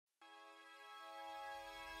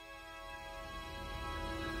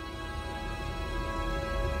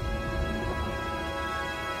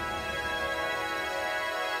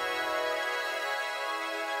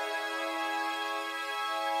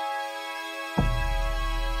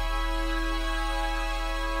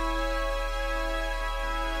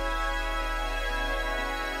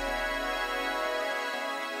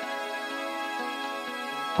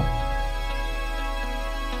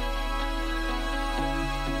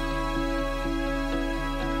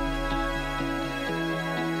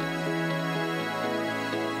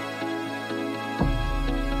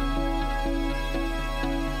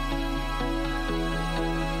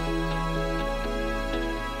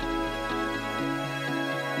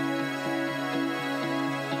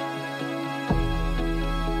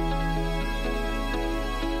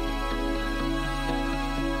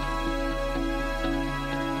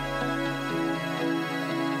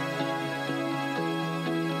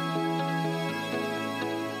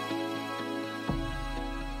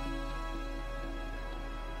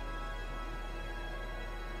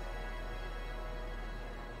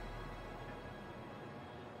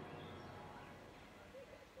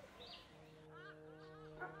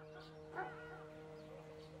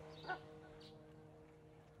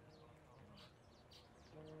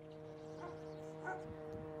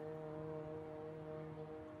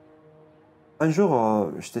Un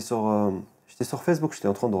jour, j'étais sur Facebook, j'étais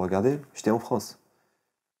en train de regarder, j'étais en France.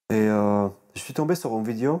 Et je suis tombé sur une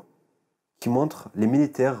vidéo qui montre les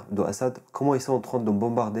militaires de Assad, comment ils sont en train de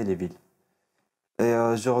bombarder les villes. Et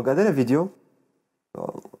je regardais la vidéo, euh,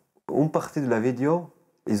 une partie de la vidéo,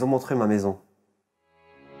 ils ont montré ma maison.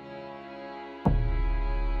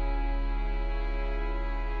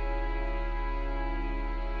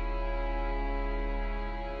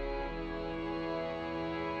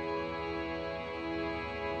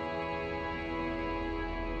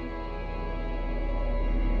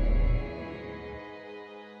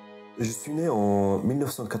 Je suis né en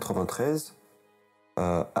 1993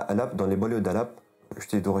 à Alep, dans les banlieues d'Alep.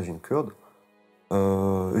 J'étais d'origine kurde.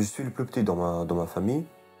 Je suis le plus petit dans ma famille.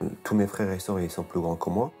 Tous mes frères et sœurs ils sont plus grands que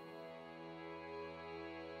moi.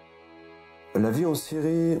 La vie en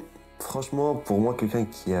Syrie, franchement, pour moi, quelqu'un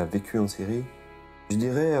qui a vécu en Syrie, je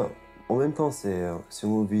dirais, en même temps, c'est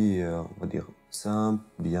une vie, on va dire, simple,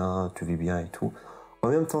 bien, tu vis bien et tout. En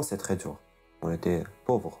même temps, c'est très dur. On était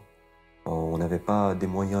pauvres. On n'avait pas des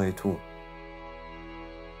moyens et tout.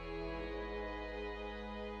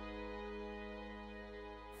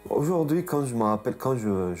 Aujourd'hui, quand je me rappelle, quand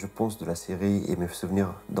je pense de la Syrie et mes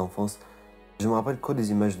souvenirs d'enfance, je me rappelle que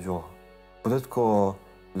des images dures. Peut-être que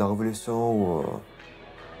la révolution,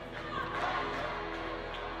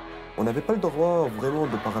 on n'avait pas le droit vraiment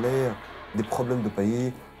de parler des problèmes de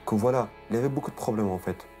pays, que voilà, il y avait beaucoup de problèmes en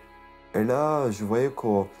fait. Et là, je voyais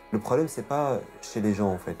que le problème, c'est pas chez les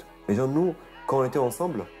gens en fait. Les gens, nous, quand on était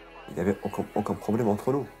ensemble, il n'y avait aucun problème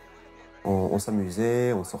entre nous. On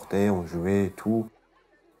s'amusait, on sortait, on jouait et tout.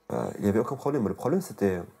 Il n'y avait aucun problème. Le problème,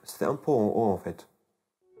 c'était un peu en haut en fait.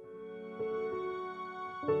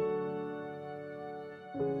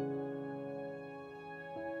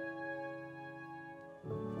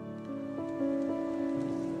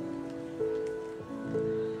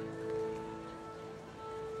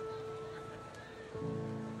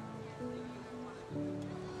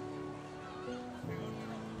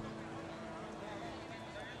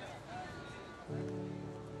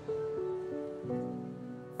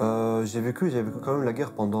 J'ai vécu quand même la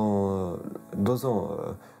guerre pendant 2 ans,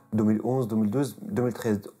 2011, 2012,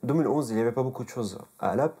 2013. 2011, il n'y avait pas beaucoup de choses à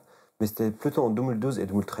Alep, mais c'était plutôt en 2012 et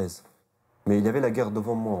 2013. Mais il y avait la guerre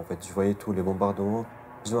devant moi en fait, je voyais tous les bombardements.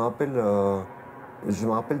 Je me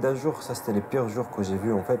rappelle d'un jour, ça c'était les pires jours que j'ai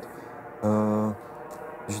vus en fait. Euh,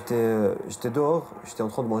 j'étais dehors, j'étais en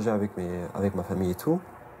train de manger avec ma famille et tout.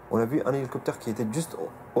 On a vu un hélicoptère qui était juste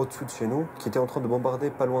au-dessus de chez nous, qui était en train de bombarder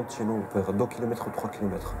pas loin de chez nous, vers 2 km ou 3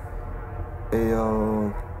 km. Et,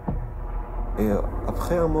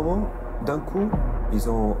 après un moment, d'un coup, ils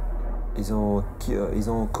ont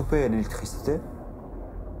coupé l'électricité.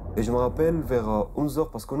 Et je me rappelle vers 11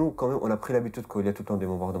 heures, parce que nous, quand même, on a pris l'habitude qu'il y a tout le temps des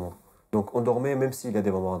bombardements. Donc on dormait même s'il y a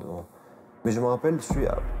des bombardements. Mais je me rappelle, je suis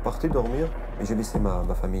parti dormir et j'ai laissé ma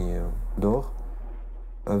famille dehors.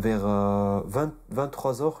 Vers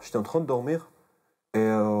 23 heures, j'étais en train de dormir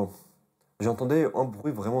et j'entendais un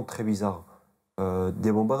bruit vraiment très bizarre.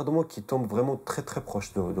 Des bombardements qui tombent vraiment très très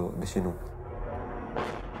proches de chez nous.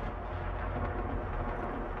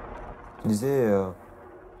 Je disais,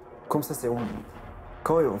 comme ça,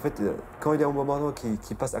 quand il y a un bombardement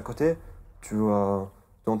qui passe à côté, tu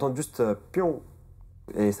entends juste pion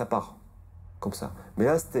et ça part, comme ça. Mais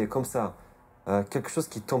là, c'était comme ça, quelque chose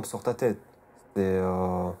qui tombe sur ta tête.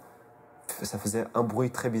 Ça faisait un bruit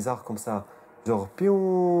très bizarre comme ça, genre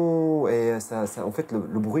pion, et en fait,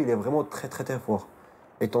 le bruit, il est vraiment très très très fort.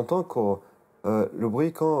 Et t'entends que le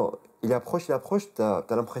bruit, quand il approche, t'as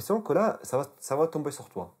l'impression que là, ça va tomber sur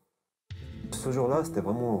toi. Ce jour-là, c'était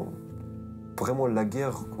vraiment la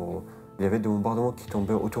guerre. Il y avait des bombardements qui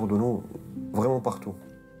tombaient autour de nous, vraiment partout.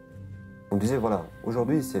 On disait, voilà,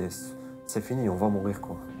 aujourd'hui, c'est fini, on va mourir,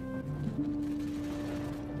 quoi.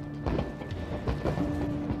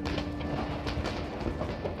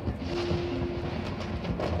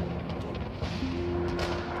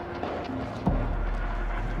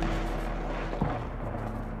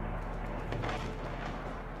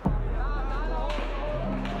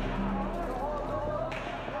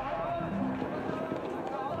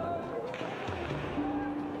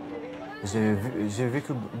 J'ai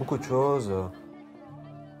vécu beaucoup de choses.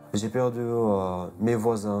 J'ai perdu mes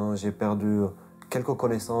voisins, j'ai perdu quelques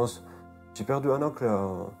connaissances. J'ai perdu un oncle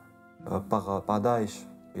par Daesh.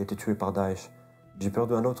 Il a été tué par Daesh. J'ai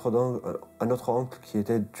perdu un autre oncle qui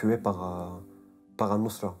était tué par un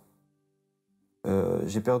Nusra.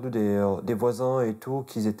 J'ai perdu des voisins et tout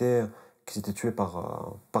qui étaient tués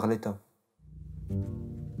par l'État.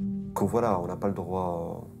 Que voilà, on n'a pas le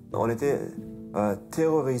droit. On était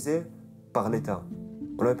terrorisés par l'État.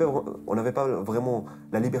 on n'avait pas vraiment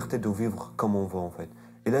la liberté de vivre comme on veut en fait.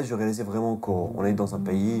 Et là, je réalisais vraiment qu'on est dans un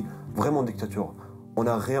pays vraiment en dictature. On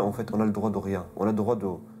n'a rien en fait, on a le droit de rien. On a le droit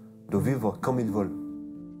de vivre comme ils veulent.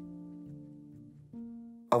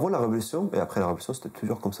 Avant la Révolution, et après la Révolution, c'était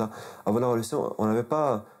toujours comme ça. Avant la Révolution, on n'avait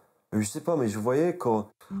pas... Je sais pas, mais je voyais que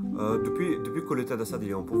depuis que l'État d'Assad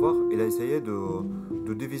est en pouvoir, il a essayé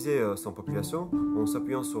de diviser sa population en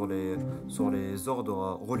s'appuyant sur les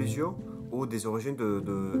ordres religieux ou des origines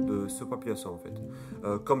de cette population, en fait.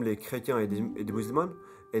 Comme les chrétiens et des musulmans,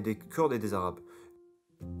 et des Kurdes et des Arabes.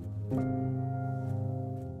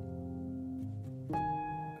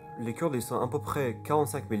 Les Kurdes, ils sont à peu près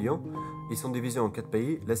 45 millions. Ils sont divisés en 4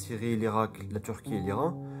 pays, la Syrie, l'Irak, la Turquie et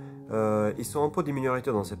l'Iran. Ils sont un peu des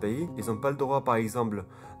minorités dans ces pays. Ils n'ont pas le droit, par exemple,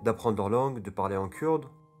 d'apprendre leur langue, de parler en kurde.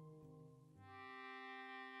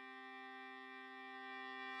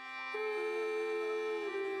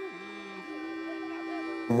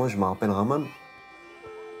 Moi, je m'appelle Ramman,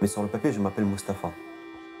 mais sur le papier, je m'appelle Mustapha.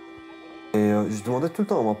 Et je demandais tout le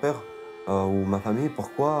temps à mon père ou ma famille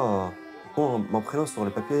pourquoi mon prénom sur le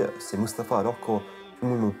papier, c'est Mustapha, alors que tout le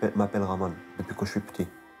monde m'appelle Ramman depuis que je suis petit.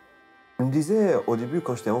 Il me disait, au début,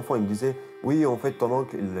 quand j'étais enfant, il me disait « Oui, en fait, ton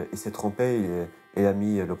oncle, il s'est trompé, il a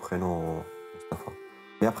mis le prénom Mustapha. »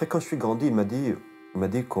 Et après, quand je suis grandi, il m'a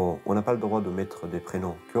dit qu'on n'a pas le droit de mettre des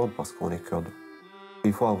prénoms kurdes parce qu'on est kurde.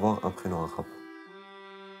 Il faut avoir un prénom arabe.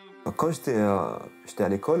 Quand j'étais à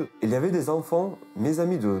l'école, il y avait des enfants, mes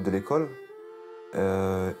amis de l'école,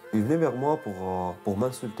 ils venaient vers moi pour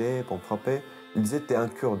m'insulter, pour me frapper. Ils disaient « T'es un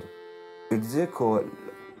kurde ». Ils disaient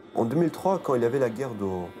qu'en 2003, quand il y avait la guerre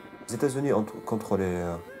des États-Unis contre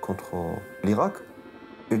l'Irak,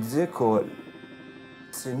 ils disaient que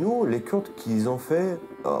c'est nous, les Kurdes, qui ont fait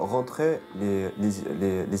rentrer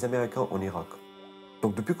les Américains en Irak.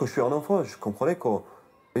 Donc depuis que je suis un enfant, je comprenais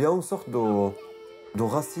qu'il y a une sorte de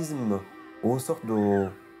racisme ou une sorte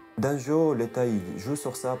d'un jeu, l'État joue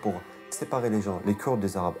sur ça pour séparer les gens, les Kurdes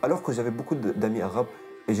des Arabes. Alors que j'avais beaucoup d'amis arabes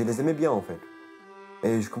et je les aimais bien en fait.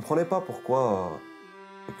 Et je ne comprenais pas pourquoi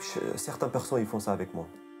certaines personnes ils font ça avec moi.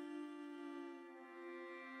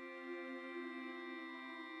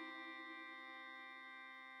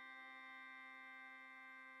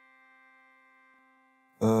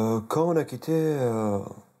 Quand on a quitté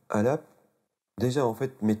Alep, déjà en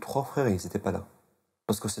fait mes 3 frères ils n'étaient pas là.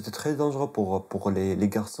 Parce que c'était très dangereux pour les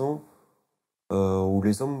garçons ou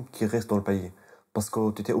les hommes qui restent dans le pays. Parce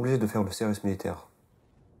que tu étais obligé de faire le service militaire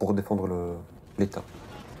pour défendre l'État.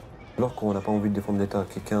 Alors qu'on n'a pas envie de défendre l'État,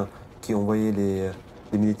 quelqu'un qui envoyait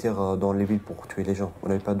les militaires dans les villes pour tuer les gens. On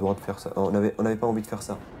n'avait pas le droit de faire ça. On n'avait pas envie de faire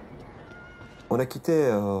ça. On a quitté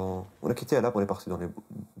Alep, on est parti dans les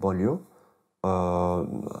banlieues.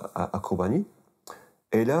 À Kobani.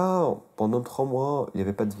 Et là, pendant 3 mois, il n'y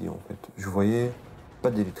avait pas de vie en fait. Je voyais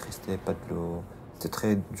pas d'électricité, pas de l'eau. C'était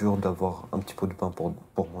très dur d'avoir un petit peu de pain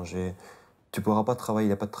pour manger. Tu ne pourras pas travailler, il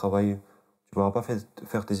n'y a pas de travail. Tu ne pourras pas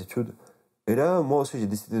faire tes études. Et là, moi aussi, j'ai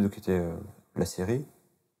décidé de quitter la Syrie.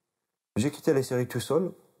 J'ai quitté la Syrie tout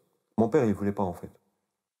seul. Mon père, il ne voulait pas en fait.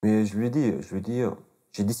 Mais je lui ai dit,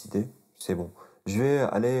 j'ai décidé, c'est bon. Je vais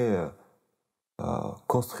aller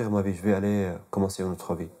construire ma vie, je vais aller commencer une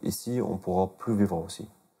autre vie. Ici, on ne pourra plus vivre aussi.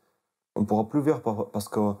 On ne pourra plus vivre parce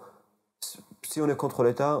que si on est contre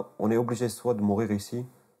l'État, on est obligé soit de mourir ici,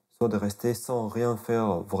 soit de rester sans rien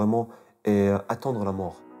faire vraiment et attendre la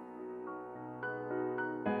mort.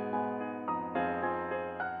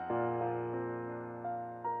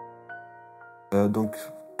 Donc,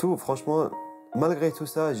 franchement, malgré tout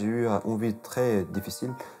ça, j'ai eu une vie très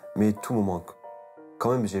difficile, mais tout me manque. Quand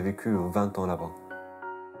même, j'ai vécu 20 ans là-bas.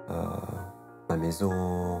 Ma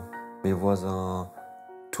maison, mes voisins,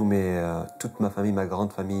 toute ma famille, ma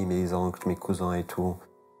grande famille, mes oncles, mes cousins et tout.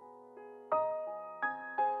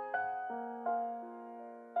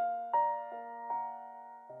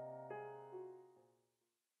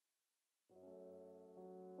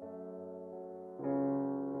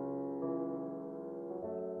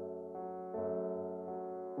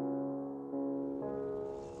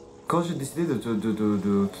 Quand j'ai décidé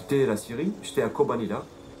de quitter la Syrie, j'étais à Kobani là.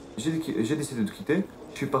 J'ai décidé de quitter.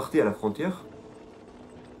 Je suis parti à la frontière.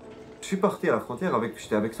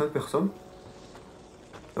 J'étais avec 5 personnes.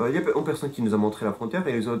 Il y a une personne qui nous a montré la frontière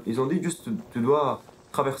et ils ont dit juste tu dois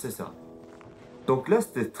traverser ça. Donc là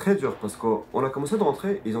c'était très dur parce qu'on a commencé de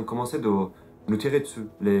rentrer, ils ont commencé de nous tirer dessus,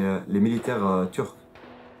 les militaires turcs.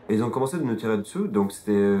 Et ils ont commencé de nous tirer dessus, donc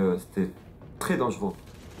c'était très dangereux.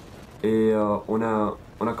 Et on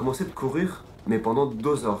a commencé de courir, mais pendant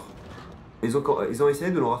 2 heures. Ils ont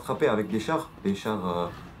essayé de nous rattraper avec des chars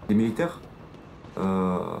des militaires,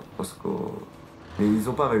 parce que Mais ils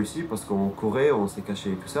n'ont pas réussi parce qu'on courait, on s'est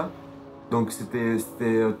caché et tout ça. Donc c'était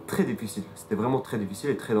très difficile. C'était vraiment très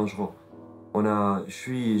difficile et très dangereux.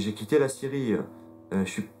 J'ai quitté la Syrie, je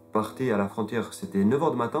suis parti à la frontière, c'était 9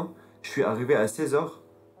 h du matin. Je suis arrivé à 16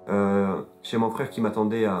 h chez mon frère qui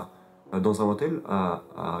m'attendait dans un hôtel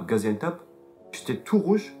à Gaziantep. J'étais tout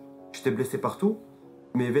rouge, j'étais blessé partout.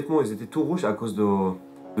 Mes vêtements ils étaient tout rouges à cause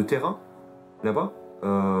de terrain là-bas.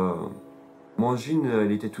 Mon jean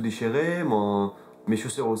il était tout déchiré, mes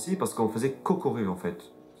chaussures aussi parce qu'on faisait que courir en fait.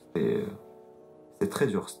 C'était très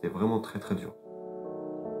dur, c'était vraiment très très dur.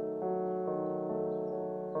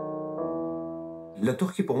 La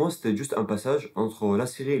Turquie pour moi c'était juste un passage entre la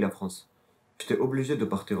Syrie et la France. J'étais obligé de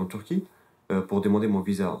partir en Turquie pour demander mon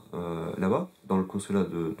visa là-bas, dans le consulat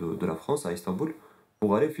de la France à Istanbul,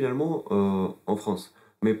 pour aller finalement en France.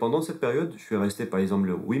 Mais pendant cette période, je suis resté par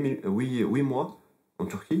exemple 8 mois en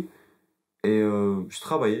Turquie et je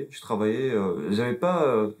travaillais, j'avais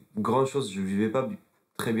pas grand-chose, je vivais pas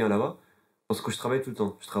très bien là-bas parce que je travaillais tout le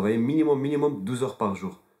temps. Je travaillais minimum 12 heures par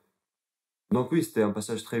jour. Donc oui, c'était un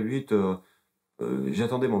passage très vite.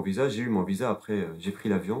 J'attendais mon visa, j'ai eu mon visa, après j'ai pris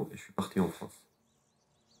l'avion et je suis parti en France.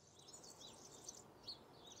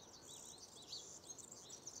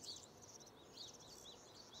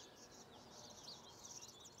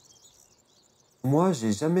 Moi,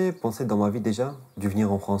 j'ai jamais pensé dans ma vie déjà de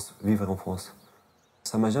venir en France, vivre en France.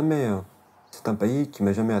 Ça m'a jamais. C'est un pays qui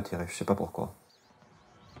m'a jamais attiré, je sais pas pourquoi.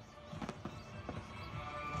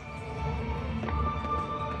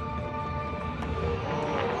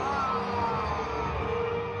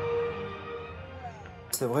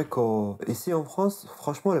 C'est vrai qu'ici en France,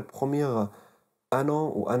 franchement, les premiers 1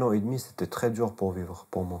 an ou 1 an et demi, c'était très dur pour vivre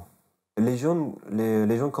pour moi. Les gens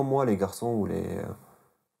comme moi, les garçons ou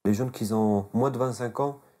les jeunes qui ont moins de 25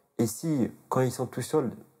 ans, ici, quand ils sont tout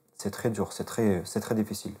seuls, c'est très dur, c'est très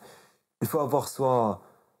difficile. Il faut avoir soit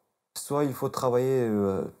il faut travailler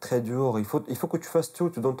très dur, il faut que tu fasses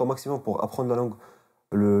tout, tu donnes ton maximum pour apprendre la langue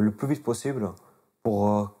le plus vite possible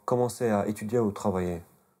pour commencer à étudier ou travailler.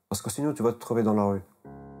 Parce que sinon, tu vas te trouver dans la rue.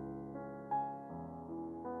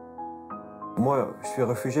 Moi, je suis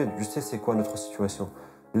réfugié, je sais c'est quoi notre situation.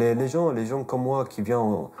 Les gens comme moi qui viennent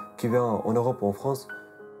en Europe ou en France,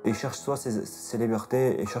 ils cherchent soit ses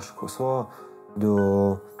libertés, ils cherchent soit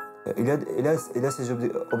de... Il a ses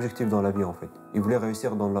objectifs dans la vie en fait. Ils voulaient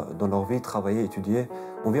réussir dans leur vie, travailler, étudier.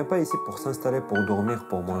 On ne vient pas ici pour s'installer, pour dormir,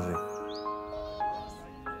 pour manger.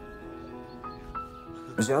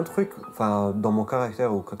 J'ai un truc, enfin, dans mon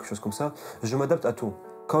caractère ou quelque chose comme ça, je m'adapte à tout.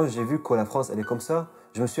 Quand j'ai vu que la France, elle est comme ça,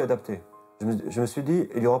 je me suis adapté. Je me suis dit,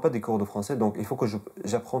 il n'y aura pas des cours de français, donc il faut que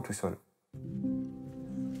j'apprends tout seul.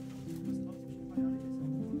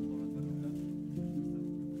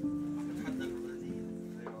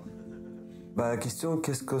 Bah, la question,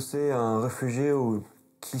 qu'est-ce que c'est un réfugié ou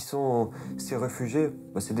qui sont ces réfugiés?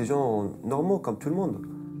 Bah, c'est des gens normaux comme tout le monde.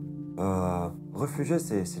 Réfugié,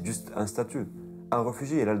 c'est juste un statut. Un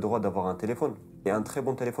réfugié, il a le droit d'avoir un téléphone, et un très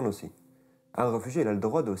bon téléphone aussi. Un réfugié, il a le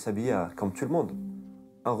droit de s'habiller comme tout le monde.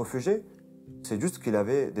 Un réfugié, c'est juste qu'il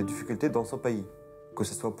avait des difficultés dans son pays. Que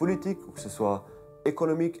ce soit politique, ou que ce soit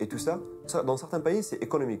économique et tout ça. Dans certains pays, c'est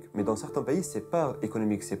économique. Mais dans certains pays, c'est pas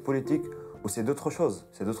économique, c'est politique ou c'est d'autres choses,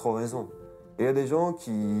 c'est d'autres raisons. Et il y a des gens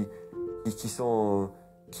qui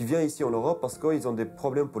viennent ici en Europe parce qu'ils ont des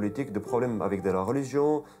problèmes politiques, des problèmes avec de la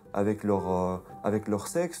religion, avec leur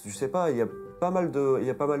sexe. Je sais pas, il y a pas mal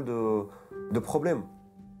de problèmes.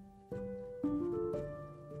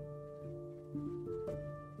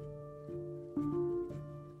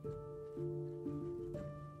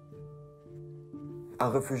 Un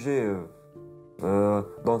réfugié,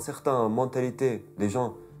 dans certaines mentalités des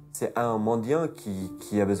gens, c'est un mendiant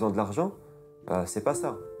qui a besoin de l'argent. C'est pas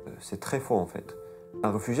ça. C'est très faux en fait.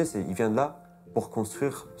 Un réfugié, il vient de là pour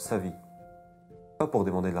construire sa vie, pas pour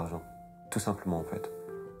demander de l'argent. Tout simplement en fait.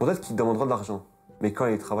 Peut-être qu'il demandera de l'argent, mais quand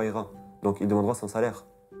il travaillera, donc il demandera son salaire.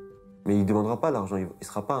 Mais il ne demandera pas l'argent, il ne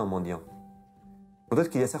sera pas un mendiant. Peut-être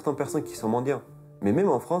qu'il y a certaines personnes qui sont mendiants, mais même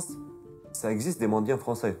en France, ça existe des mendiants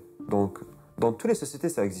français. Donc, dans toutes les sociétés,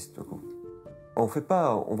 ça existe du coup. On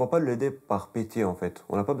va pas l'aider par pitié en fait.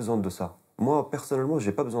 On n'a pas besoin de ça. Moi, personnellement,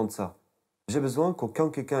 j'ai pas besoin de ça. J'ai besoin que quand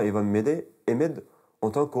quelqu'un va m'aider, il m'aide en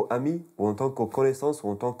tant qu'ami ou en tant que connaissance ou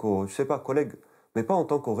en tant que, je sais pas, collègue, mais pas en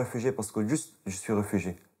tant que réfugié parce que juste je suis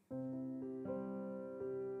réfugié.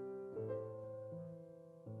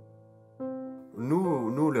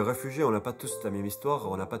 Nous, les réfugiés, on n'a pas tous la même histoire,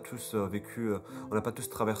 on n'a pas tous on n'a pas tous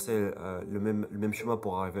traversé le même chemin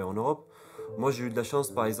pour arriver en Europe. Moi, j'ai eu de la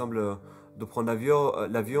chance, par exemple, de prendre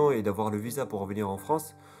l'avion et d'avoir le visa pour revenir en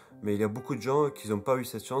France. Mais il y a beaucoup de gens qui n'ont pas eu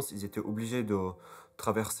cette chance. Ils étaient obligés de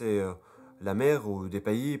traverser la mer ou des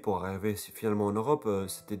pays pour arriver finalement en Europe,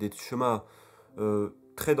 c'était des chemins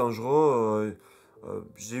très dangereux.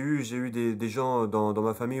 J'ai eu des gens dans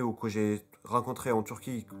ma famille ou que j'ai rencontrés en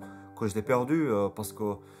Turquie que je l'ai perdu parce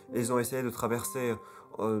qu'ils ont essayé de traverser.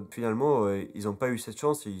 Finalement, ils n'ont pas eu cette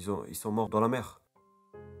chance et ils sont morts dans la mer.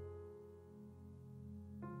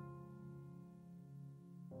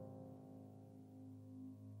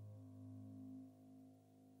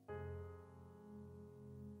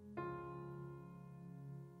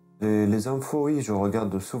 Les infos, oui, je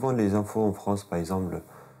regarde souvent les infos en France, par exemple,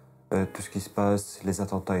 tout ce qui se passe, les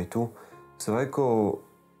attentats et tout. C'est vrai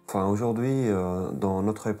qu'aujourd'hui, dans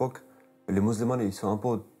notre époque, les musulmans, ils sont un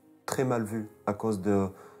peu très mal vus à cause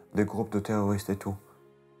des groupes de terroristes et tout.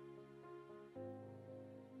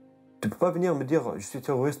 Tu peux pas venir me dire je suis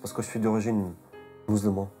terroriste parce que je suis d'origine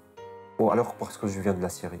musulmane, ou alors parce que je viens de la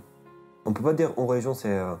Syrie. On peut pas dire en religion,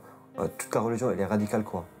 toute la religion, elle est radicale,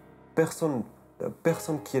 quoi. Personne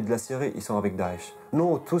qui est de la Syrie, ils sont avec Daesh.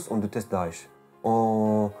 Nous, tous, on déteste Daesh.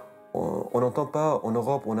 On n'entend pas en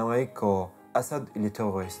Europe, en Amérique, qu'Assad, il est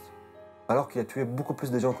terroriste. Alors qu'il a tué beaucoup plus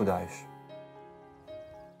de gens que Daesh.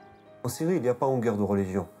 En Syrie, il n'y a pas une guerre de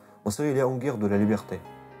religion. En Syrie, il y a une guerre de la liberté.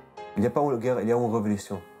 Il n'y a pas une guerre, il y a une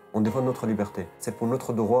révolution. On défend notre liberté. C'est pour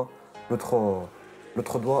notre droit,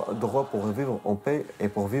 droit pour vivre en paix et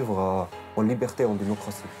pour vivre en liberté, en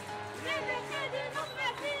démocratie.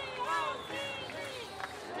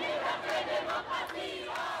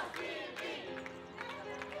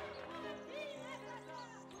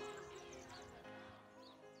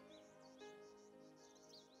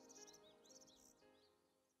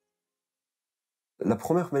 La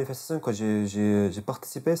première manifestation que j'ai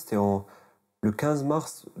participé, c'était le 15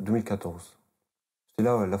 mars 2014. C'est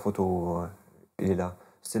là, la photo, elle est là.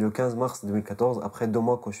 C'est le 15 mars 2014, après 2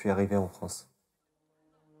 mois que je suis arrivé en France.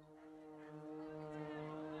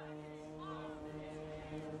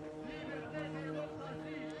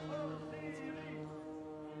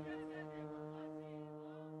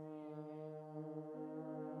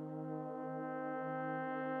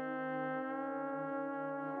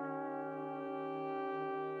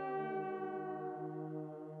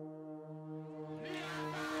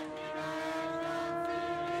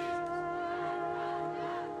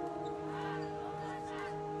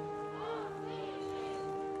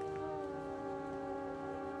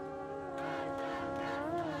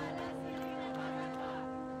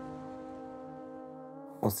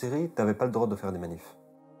 En Syrie, tu n'avais pas le droit de faire des manifs.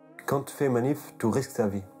 Quand tu fais une manif, tu risques ta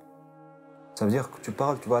vie. Ça veut dire que tu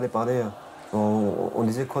parles, tu vas aller parler. On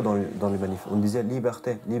disait quoi dans les manifs? On disait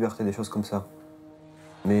liberté, des choses comme ça.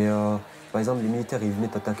 Mais par exemple, les militaires, ils venaient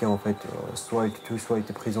t'attaquer en fait. Soit ils te tuent, soit ils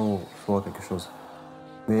te prison, soit quelque chose.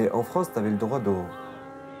 Mais en France, tu avais le droit de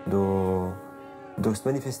se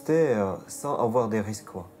manifester sans avoir des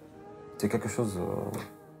risques, quoi. C'est quelque chose.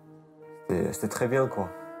 C'était très bien, quoi.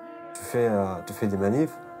 Tu fais des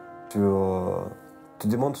manifs, tu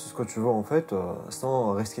demandes ce que tu veux en fait,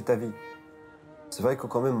 sans risquer ta vie. C'est vrai que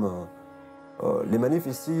quand même, les manifs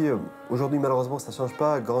ici, aujourd'hui malheureusement ça change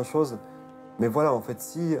pas grand chose. Mais voilà, en fait,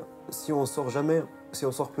 si on sort jamais, si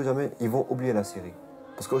on sort plus jamais, ils vont oublier la Syrie.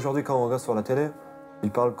 Parce qu'aujourd'hui quand on regarde sur la télé,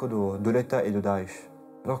 ils parlent que de l'État et de Daesh.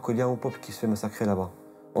 Alors qu'il y a un peuple qui se fait massacrer là-bas.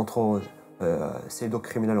 Entre ces deux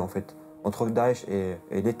criminels en fait. Entre Daesh et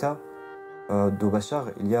l'État de Bachar,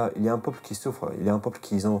 il y a un peuple qui souffre, il y a un peuple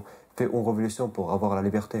qui ont fait une révolution pour avoir la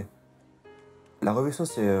liberté. La révolution,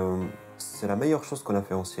 c'est la meilleure chose qu'on a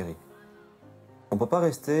fait en Syrie. On ne peut pas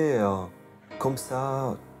rester comme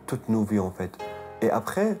ça toute nos vies en fait. Et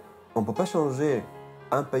après, on ne peut pas changer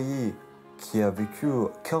un pays qui a vécu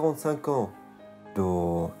 45 ans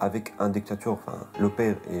avec un dictature, enfin le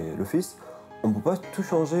père et le fils. On ne peut pas tout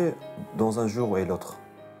changer dans un jour et l'autre.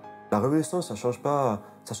 La révolution, ça change pas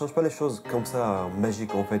les choses comme ça,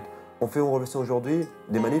 magique en fait. On fait une révolution aujourd'hui,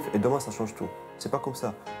 des manifs, et demain ça change tout. C'est pas comme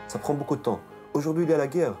ça. Ça prend beaucoup de temps. Aujourd'hui, il y a la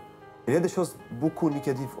guerre. Il y a des choses beaucoup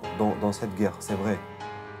négatives dans cette guerre, c'est vrai.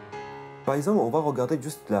 Par exemple, on va regarder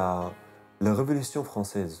juste la Révolution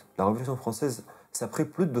française. La Révolution française, ça a pris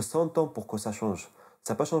plus de 100 ans pour que ça change.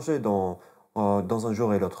 Ça n'a pas changé dans un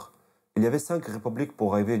jour et l'autre. Il y avait 5 républiques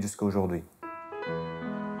pour arriver jusqu'à aujourd'hui.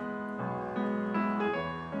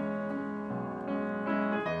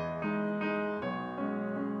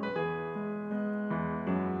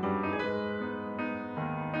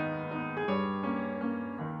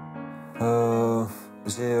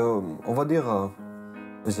 On va dire,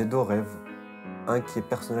 j'ai 2 rêves. Un qui est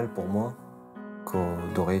personnel pour moi,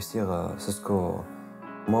 de réussir. C'est ce que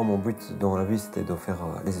moi, mon but dans la vie, c'était de faire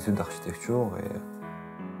les études d'architecture.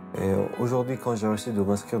 Et aujourd'hui, quand j'ai réussi de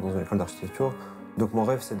m'inscrire dans une école d'architecture, donc mon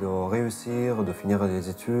rêve, c'est de réussir, de finir les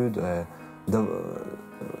études,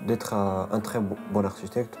 d'être un très bon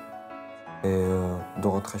architecte et de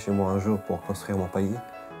rentrer chez moi un jour pour construire mon pays.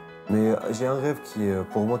 Mais j'ai un rêve qui est,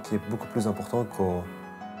 pour moi, qui est beaucoup plus important que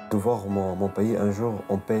de voir mon pays un jour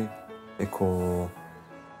en paix et qu'il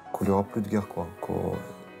n'y aura plus de guerre, quoi.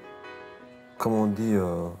 Comme on dit,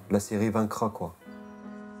 la Syrie vaincra, quoi.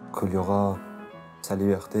 Qu'il y aura sa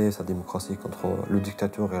liberté, sa démocratie contre le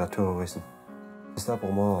dictature et le terrorisme. C'est ça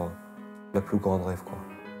pour moi la plus grande rêve, quoi.